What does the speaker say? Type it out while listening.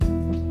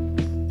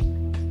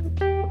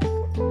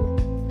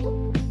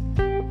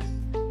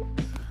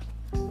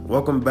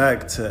Welcome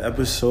back to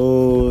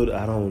episode.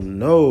 I don't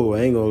know.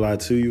 I ain't gonna lie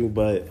to you,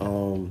 but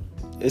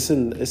it's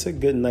a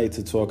good night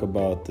to talk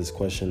about this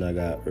question I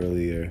got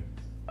earlier.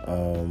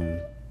 I'm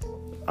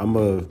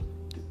gonna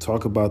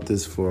talk about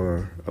this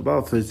for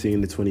about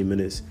 15 to 20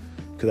 minutes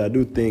because I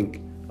do think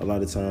a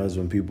lot of times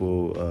when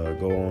people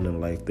go on in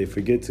life, they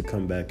forget to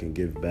come back and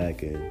give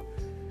back and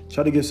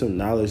try to give some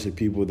knowledge to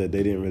people that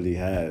they didn't really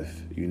have,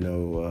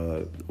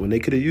 when they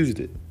could have used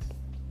it.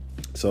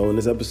 So in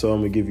this episode, I'm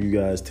going to give you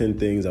guys 10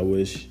 things I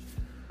wish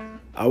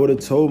I would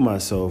have told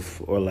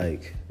myself or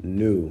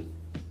knew.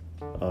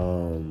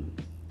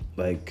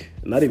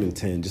 Not even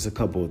 10, just a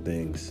couple of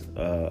things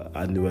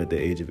I knew at the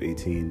age of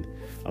 18.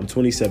 I'm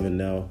 27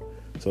 now,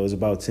 so it's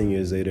about 10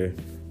 years later.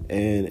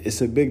 And it's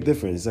a big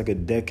difference. It's like a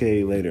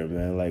decade later,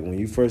 man. Like when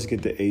you first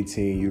get to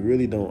 18, you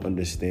really don't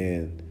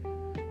understand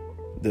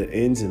the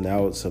ins and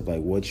outs of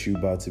what you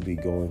about to be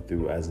going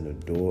through as an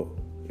adult.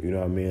 You know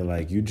what I mean?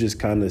 You just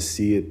kind of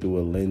see it through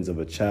a lens of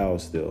a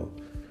child still.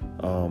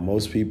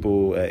 Most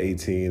people at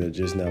 18 are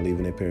just now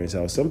leaving their parents'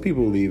 house. Some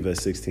people leave at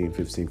 16,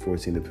 15,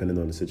 14, depending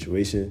on the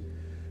situation.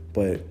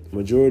 But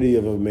majority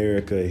of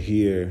America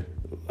here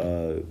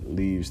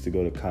leaves to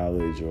go to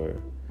college or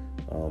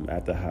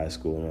after high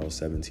school when I was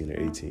 17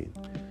 or 18.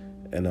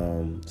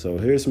 And so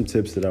here's some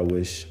tips that I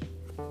wish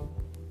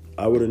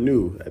I would have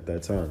knew at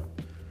that time.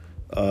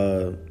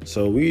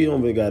 So we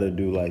only got to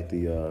do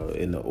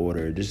in the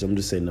order. I'm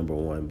just saying number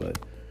one, but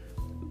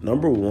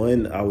number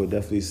one, I would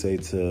definitely say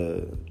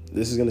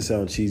this is going to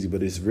sound cheesy,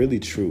 but it's really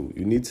true.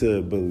 You need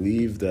to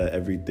believe that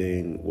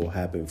everything will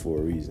happen for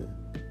a reason.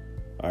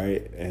 All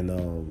right. And,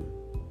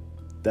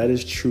 that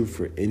is true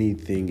for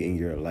anything in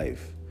your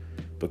life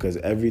because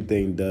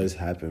everything does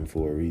happen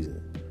for a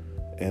reason.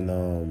 And,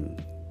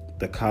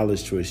 the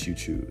college choice you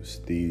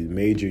choose, the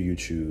major you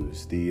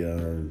choose,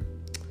 the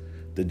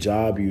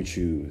job you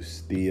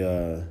choose,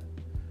 the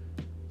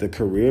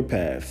career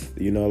path,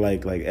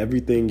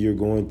 everything you're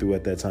going through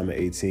at that time at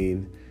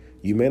 18,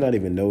 you may not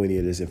even know any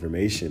of this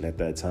information at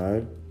that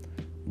time,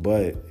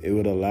 but it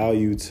would allow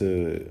you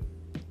to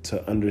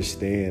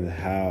understand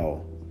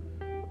how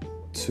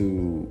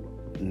to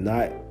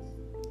not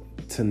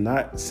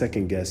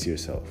second guess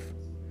yourself.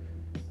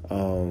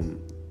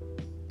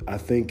 I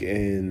think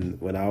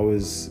when I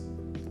was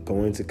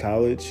going to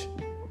college,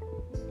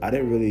 I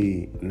didn't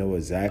really know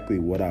exactly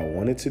what I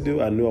wanted to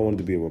do. I knew I wanted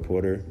to be a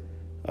reporter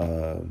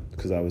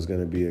because I was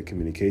going to be a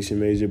communication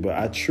major, but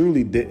I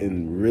truly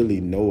didn't really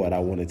know what I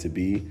wanted to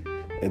be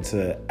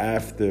until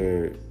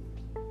after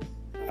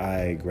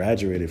I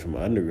graduated from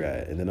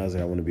undergrad. And then I was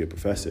like, I want to be a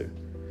professor.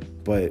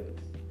 But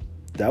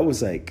that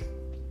was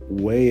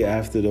way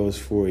after those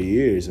 4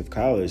 years of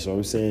college. So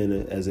I'm saying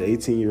as an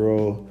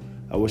 18-year-old,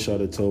 I wish I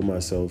would have told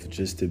myself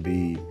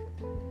everything's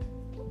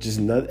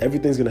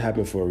going to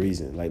happen for a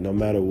reason. No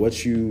matter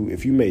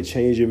if you may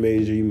change your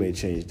major, you may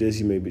change this,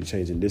 you may be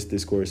changing this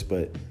discourse,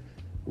 but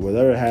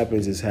whatever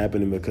happens is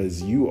happening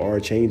because you are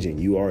changing,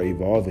 you are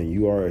evolving,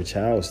 you are a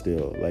child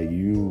still.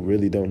 You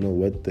really don't know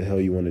what the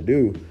hell you want to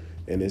do.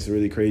 And it's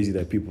really crazy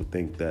that people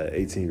think that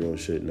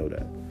 18-year-olds should know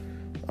that.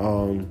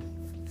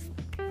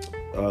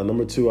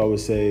 Number two, I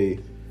would say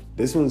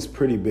this one's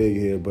pretty big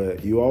here,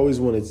 but you always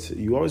want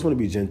to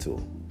be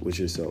gentle with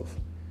yourself.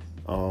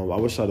 I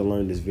wish I'd have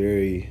learned this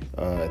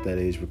at that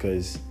age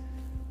because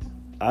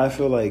I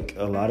feel like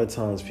a lot of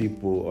times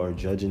people are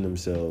judging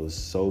themselves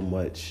so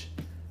much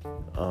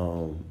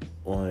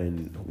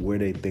on where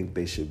they think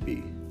they should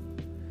be.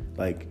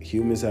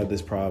 Humans have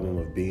this problem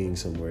of being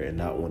somewhere and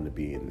not wanting to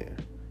be in there.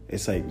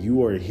 It's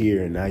you are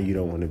here and now you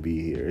don't want to be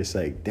here. It's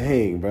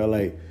dang,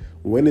 bro,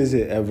 when is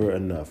it ever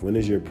enough? When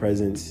is your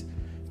presence,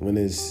 when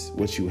is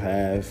what you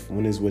have,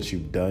 when is what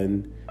you've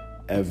done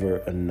ever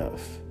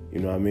enough? You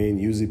know what I mean?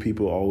 Usually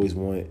people always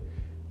want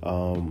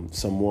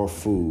some more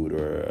food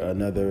or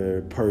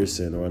another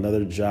person or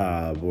another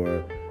job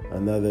or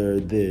another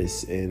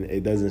this, and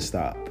it doesn't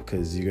stop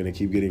because you're going to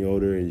keep getting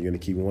older and you're going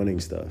to keep wanting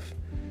stuff.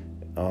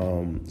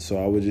 So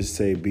I would just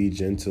say be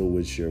gentle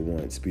with your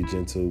wants, be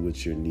gentle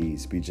with your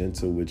needs, be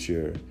gentle with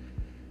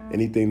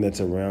anything that's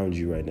around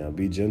you right now.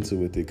 Be gentle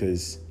with it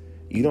because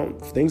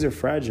things are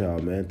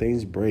fragile, man.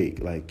 Things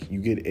break. You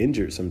get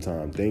injured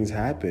sometimes. Things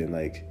happen.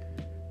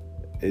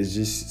 It's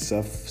just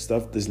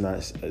stuff is not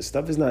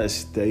as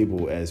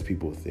stable as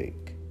people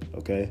think,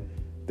 okay?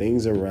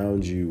 Things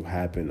around you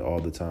happen all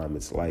the time.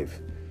 It's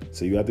life.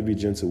 So you have to be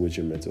gentle with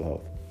your mental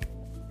health.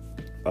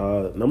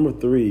 Number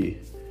three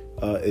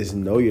is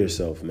know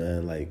yourself,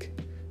 man.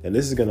 And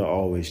this is going to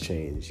always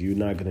change. You're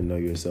not going to know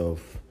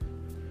yourself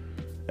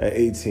at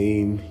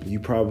 18. You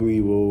probably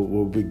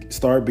will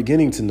start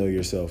beginning to know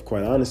yourself,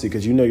 quite honestly,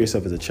 because you know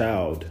yourself as a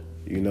child.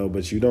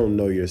 But you don't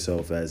know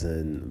yourself as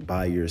in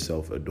by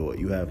yourself adult.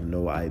 You have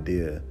no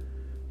idea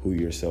who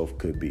yourself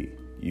could be.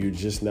 You're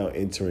just now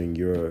entering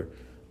your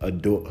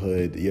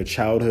adulthood, your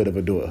childhood of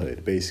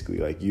adulthood,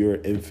 basically. You're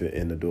an infant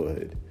in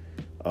adulthood,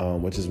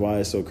 which is why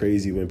it's so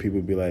crazy when people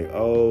be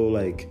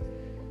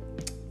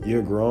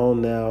you're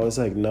grown now. It's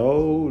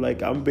no,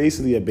 I'm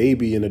basically a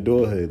baby in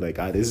adulthood.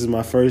 This is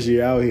my first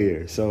year out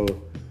here. So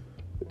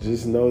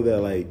just know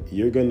that, like,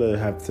 you're gonna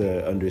have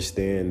to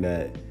understand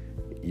that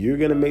you're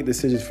gonna make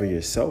decisions for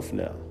yourself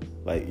now.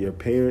 Like, your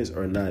parents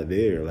are not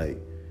there. Like,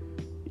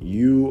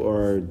 you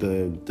are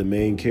the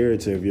main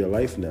character of your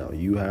life now.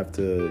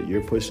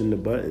 You're pushing the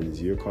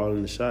buttons, you're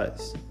calling the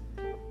shots.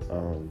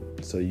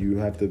 So you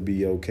have to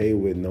be okay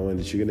with knowing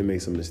that you're gonna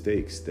make some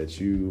mistakes,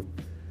 that you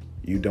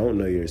don't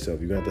know yourself.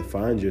 You're gonna have to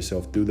find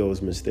yourself through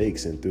those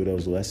mistakes and through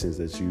those lessons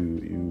that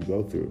you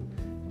go through.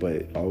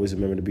 But always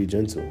remember to be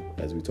gentle,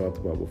 as we talked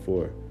about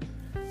before.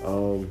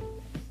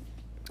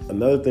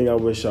 Another thing I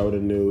wish I would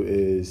have knew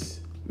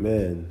is,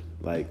 men,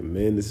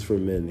 this is for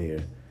men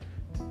here.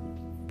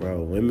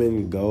 Bro,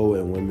 women go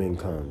and women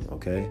come,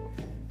 okay?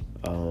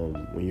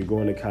 When you're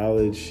going to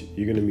college,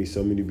 you're going to meet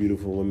so many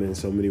beautiful women,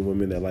 so many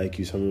women that like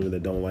you, some women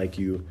that don't like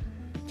you.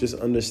 Just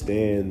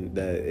understand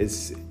that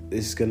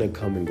it's going to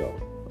come and go,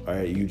 all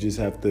right? You just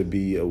have to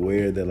be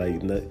aware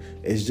that,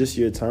 it's just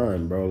your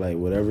time, bro. Like,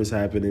 whatever's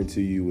happening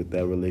to you with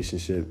that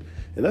relationship.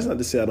 And that's not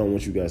to say I don't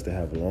want you guys to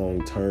have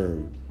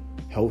long-term,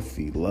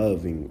 healthy,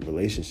 loving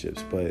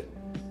relationships, but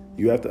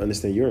you have to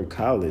understand you're in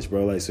college,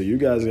 bro. Like, so you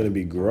guys are going to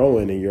be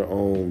growing in your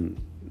own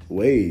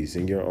ways,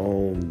 in your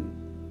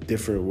own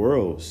different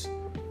worlds.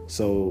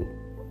 So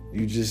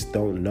you just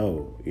don't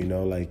know,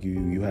 like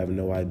you have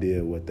no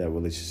idea what that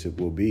relationship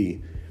will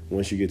be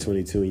once you get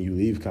 22 and you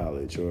leave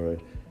college. Or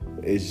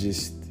it's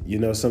just,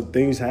 some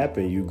things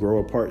happen. You grow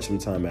apart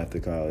sometime after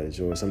college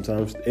or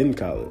sometimes in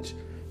college.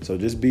 So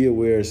just be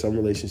aware some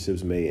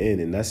relationships may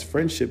end, and that's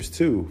friendships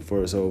too.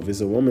 So if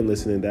it's a woman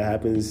listening, that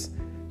happens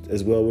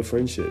as well with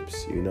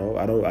friendships.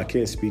 I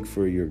can't speak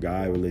for your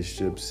guy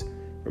relationships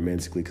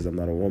romantically because I'm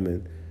not a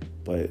woman.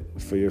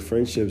 But for your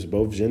friendships,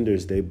 both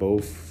genders,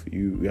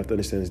 you have to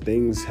understand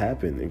things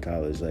happen in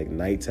college. Like,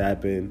 nights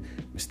happen,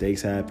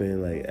 mistakes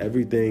happen. Like,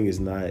 everything is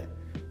not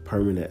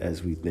permanent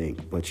as we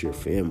think, but your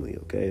family,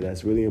 okay?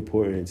 That's really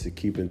important to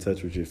keep in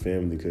touch with your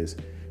family, because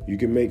you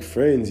can make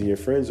friends and your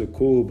friends are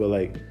cool, but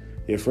like,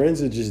 your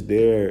friends are just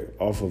there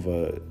off of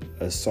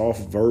a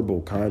soft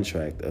verbal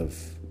contract of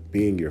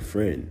being your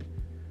friend.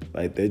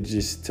 Like,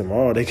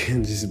 tomorrow they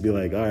can just be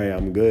like, all right,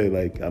 I'm good.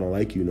 Like, I don't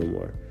like you no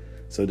more.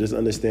 So just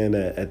understand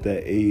that at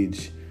that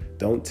age,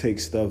 don't take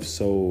stuff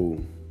so,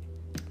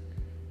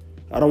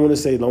 I don't want to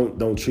say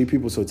don't treat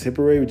people so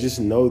temporary, but just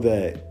know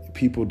that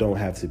people don't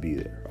have to be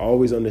there.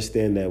 Always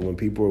understand that when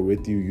people are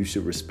with you, you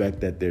should respect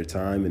that their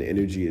time and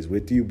energy is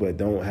with you, but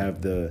don't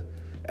have the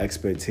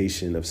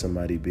expectation of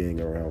somebody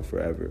being around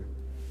forever.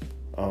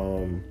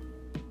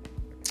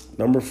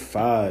 Number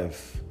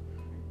 5,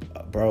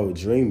 bro,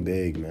 dream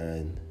big,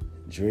 man.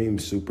 Dream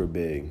super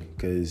big,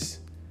 because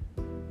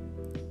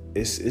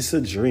it's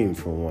a dream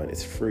for one.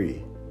 It's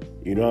free.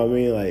 You know what I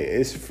mean? Like,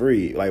 it's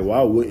free. Like,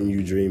 why wouldn't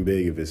you dream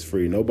big if it's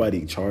free?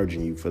 Nobody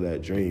charging you for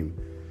that dream.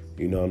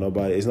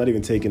 It's not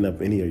even taking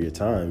up any of your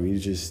time. You're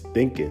just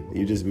thinking.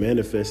 You're just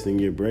manifesting in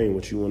your brain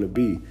what you want to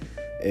be.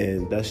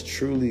 And that's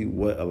truly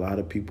what a lot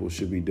of people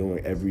should be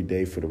doing every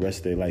day for the rest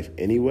of their life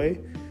anyway.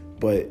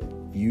 But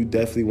you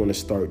definitely want to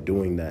start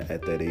doing that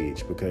at that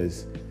age,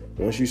 because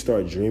once you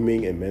start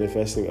dreaming and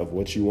manifesting of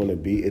what you want to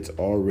be, it's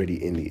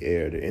already in the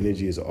air. The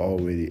energy is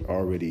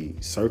already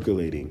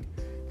circulating.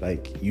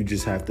 Like, you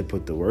just have to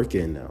put the work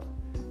in now.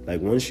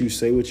 Like, once you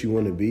say what you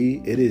want to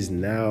be, it is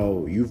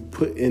now, you've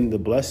put in the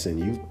blessing.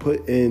 You've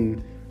put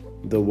in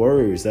the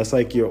words. That's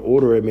like your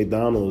order at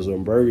McDonald's or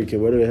Burger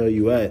King, whatever the hell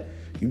you at.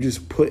 You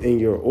just put in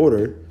your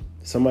order.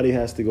 Somebody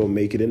has to go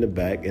make it in the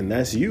back, and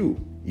that's you.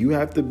 You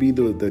have to be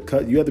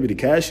you have to be the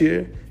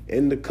cashier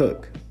and the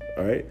cook.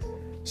 All right.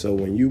 So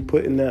when you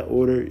put in that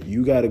order,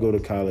 you got to go to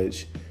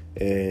college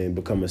and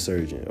become a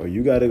surgeon, or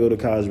you got to go to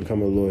college and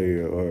become a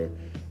lawyer, or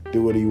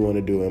do what you want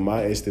to do. In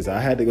my instance, I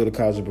had to go to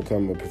college and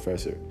become a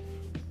professor.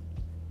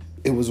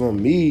 It was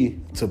on me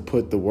to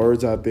put the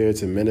words out there,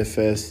 to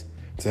manifest,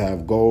 to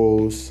have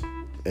goals,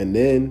 and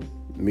then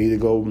me to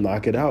go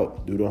knock it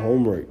out, do the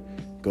homework,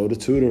 go to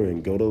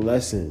tutoring, go to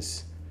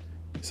lessons.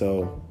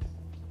 So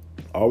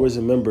always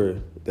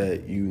remember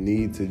that you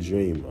need to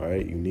dream, all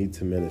right? You need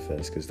to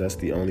manifest, because that's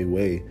the only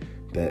way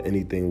that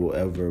anything will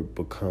ever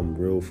become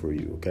real for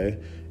you, okay?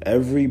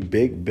 Every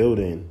big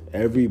building,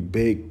 every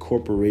big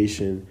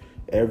corporation,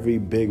 every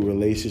big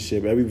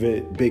relationship, every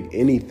big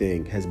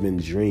anything has been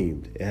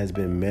dreamed. It has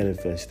been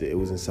manifested. It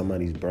was in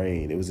somebody's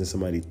brain. It was in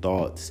somebody's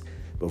thoughts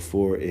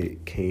before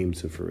it came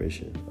to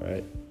fruition, all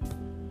right?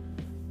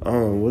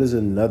 What is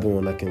another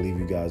one I can leave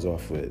you guys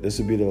off with? This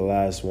would be the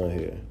last one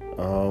here.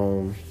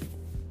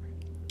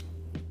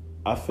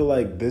 I feel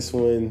like this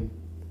one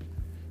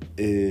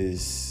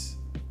is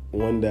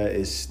one that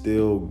is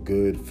still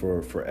good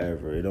for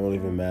forever. It don't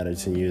even matter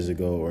 10 years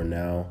ago or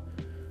now.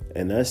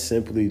 And that's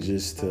simply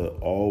just to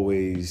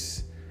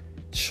always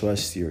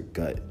trust your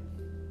gut.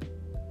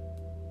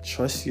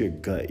 Trust your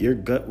gut. Your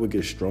gut will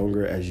get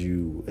stronger as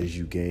you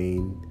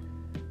gain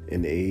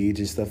in age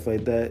and stuff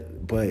like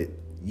that. But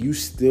you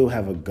still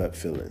have a gut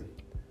feeling.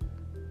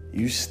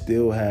 You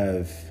still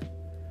have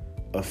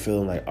a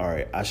feeling like, all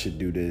right, I should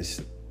do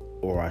this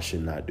or I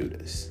should not do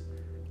this.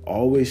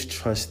 Always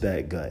trust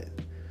that gut.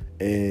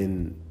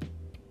 And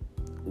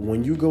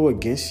when you go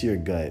against your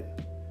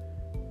gut,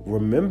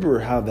 remember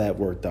how that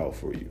worked out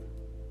for you.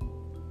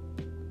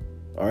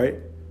 All right?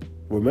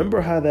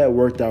 Remember how that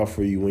worked out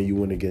for you when you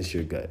went against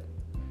your gut.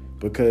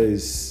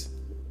 Because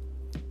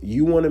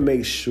you want to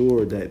make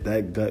sure that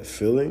that gut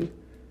feeling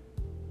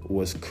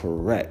was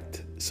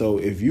correct. So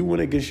if you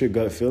went against your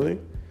gut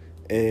feeling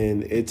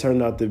and it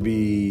turned out to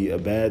be a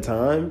bad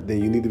time,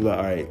 then you need to be like,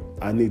 all right,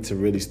 I need to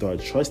really start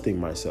trusting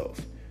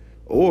myself.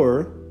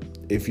 Or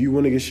if you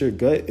went against your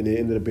gut and it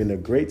ended up being a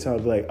great time,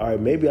 be like, all right,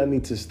 maybe I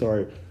need to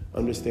start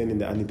understanding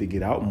that I need to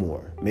get out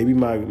more. Maybe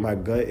my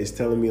gut is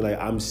telling me like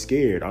I'm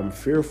scared, I'm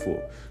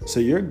fearful. So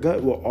your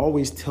gut will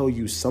always tell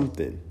you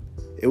something.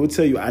 It will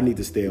tell you I need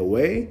to stay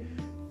away,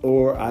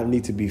 or I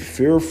need to be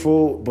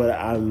fearful, but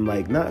I'm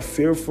like not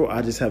fearful.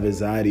 I just have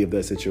anxiety of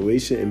that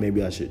situation and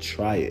maybe I should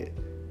try it.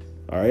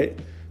 All right.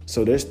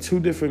 So there's two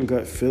different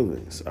gut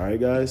feelings. All right,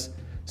 guys.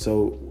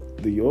 So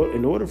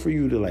in order for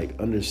you to like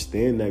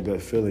understand that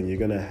gut feeling, you're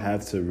going to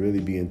have to really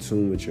be in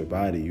tune with your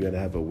body. You got to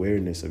have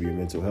awareness of your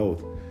mental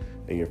health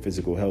and your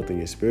physical health and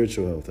your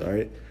spiritual health. All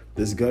right.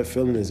 This gut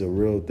feeling is a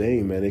real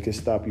thing, man. It can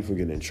stop you from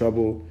getting in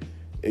trouble.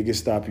 It can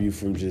stop you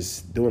from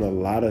just doing a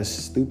lot of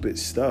stupid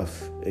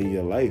stuff in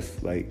your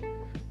life. Like,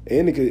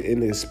 and it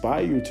can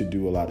inspire you to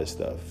do a lot of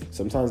stuff.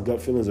 Sometimes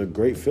gut feelings are a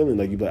great feeling.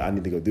 Like, you be like, I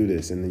need to go do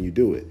this. And then you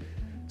do it.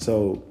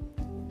 So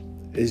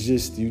it's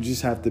just, you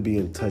just have to be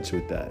in touch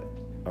with that.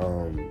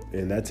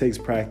 And that takes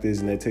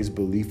practice and that takes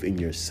belief in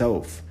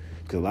yourself.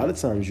 Because a lot of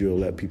times you'll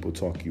let people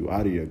talk you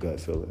out of your gut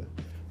feeling.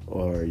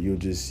 Or you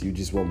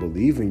just won't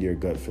believe in your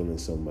gut feeling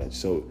so much.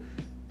 So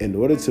in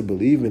order to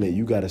believe in it,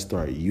 you got to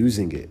start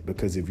using it.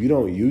 Because if you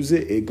don't use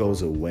it, it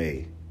goes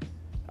away.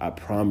 I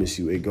promise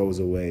you, it goes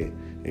away.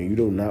 And you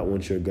do not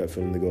want your gut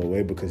feeling to go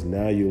away because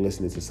now you're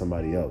listening to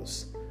somebody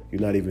else.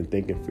 You're not even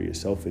thinking for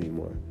yourself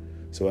anymore.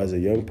 So as a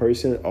young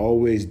person,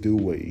 always do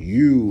what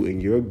you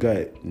and your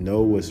gut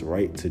know what's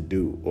right to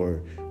do,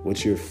 or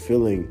what you're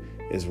feeling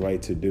is right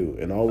to do.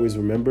 And always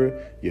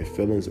remember, your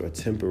feelings are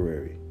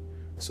temporary.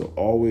 So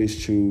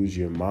always choose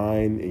your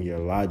mind and your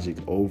logic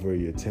over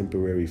your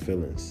temporary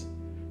feelings,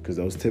 because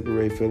those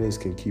temporary feelings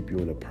can keep you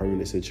in a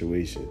permanent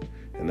situation.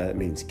 And that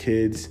means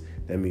kids,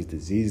 that means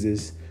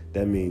diseases,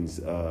 that means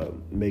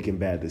making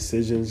bad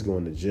decisions,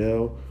 going to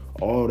jail,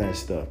 all that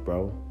stuff,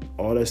 bro.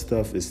 All that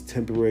stuff is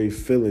temporary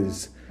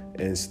feelings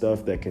and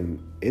stuff that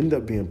can end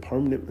up being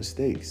permanent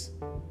mistakes.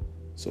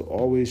 So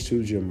always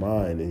choose your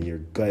mind and your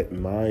gut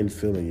mind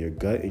feeling. Your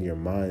gut and your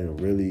mind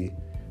are really,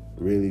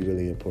 really,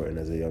 really important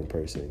as a young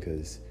person,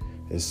 because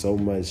there's so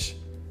much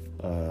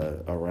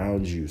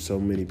around you, so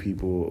many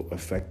people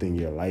affecting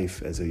your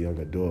life as a young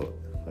adult.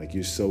 Like,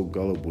 you're so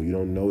gullible, you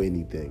don't know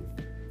anything.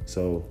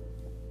 So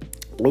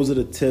those are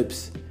the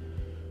tips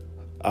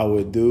I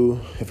would do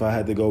if I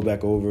had to go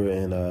back over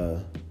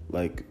and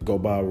go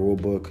buy a rule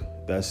book.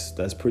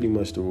 That's pretty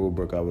much the rule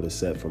book I would have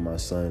set for my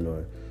son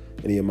or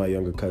any of my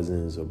younger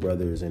cousins or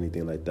brothers,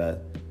 anything like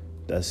that.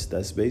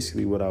 That's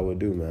basically what I would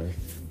do, man.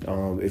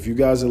 If you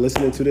guys are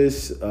listening to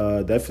this,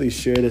 definitely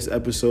share this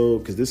episode,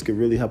 because this could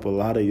really help a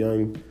lot of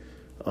young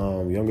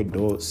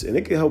adults, and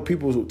it can help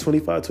people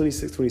 25,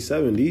 26,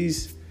 27.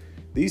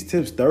 These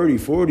tips, 30,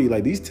 40,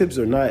 like these tips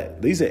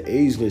these are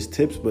ageless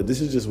tips, but this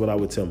is just what I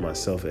would tell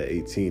myself at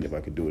 18 if I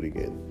could do it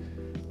again.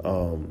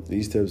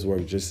 These tips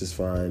work just as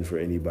fine for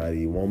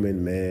anybody,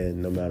 woman,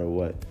 man, no matter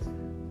what.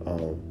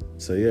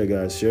 So yeah,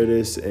 guys, share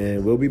this,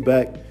 and we'll be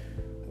back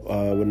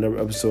with another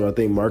episode. I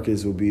think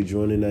Marcus will be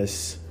joining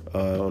us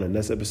on the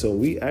next episode.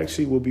 We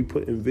actually will be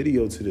putting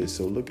video to this,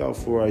 so look out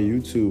for our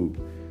YouTube.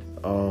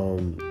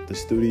 The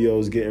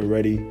studio's getting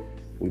ready.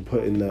 We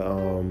put in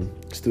the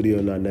studio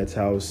in our next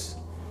house.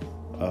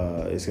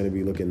 It's going to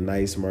be looking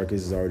nice.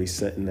 Marcus is already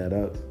setting that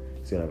up.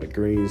 He's going to have a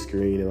green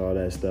screen and all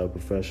that stuff,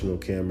 professional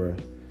camera.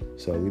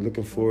 So we're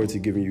looking forward to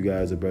giving you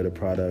guys a better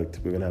product.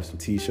 We're going to have some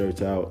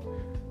t-shirts out.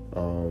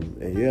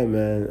 And yeah,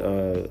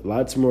 man,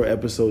 lots more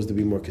episodes to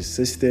be more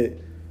consistent.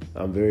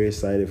 I'm very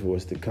excited for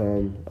what's to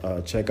come.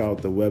 Check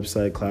out the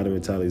website,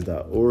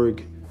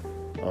 cloudandmentalities.org.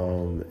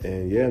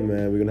 And yeah,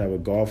 man, we're going to have a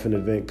golfing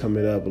event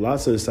coming up.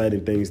 Lots of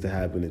exciting things to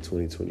happen in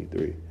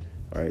 2023.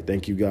 All right,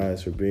 thank you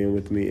guys for being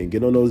with me, and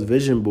get on those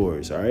vision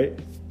boards, all right?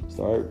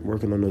 Start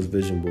working on those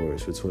vision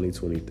boards for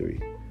 2023.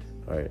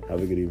 All right, have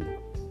a good evening.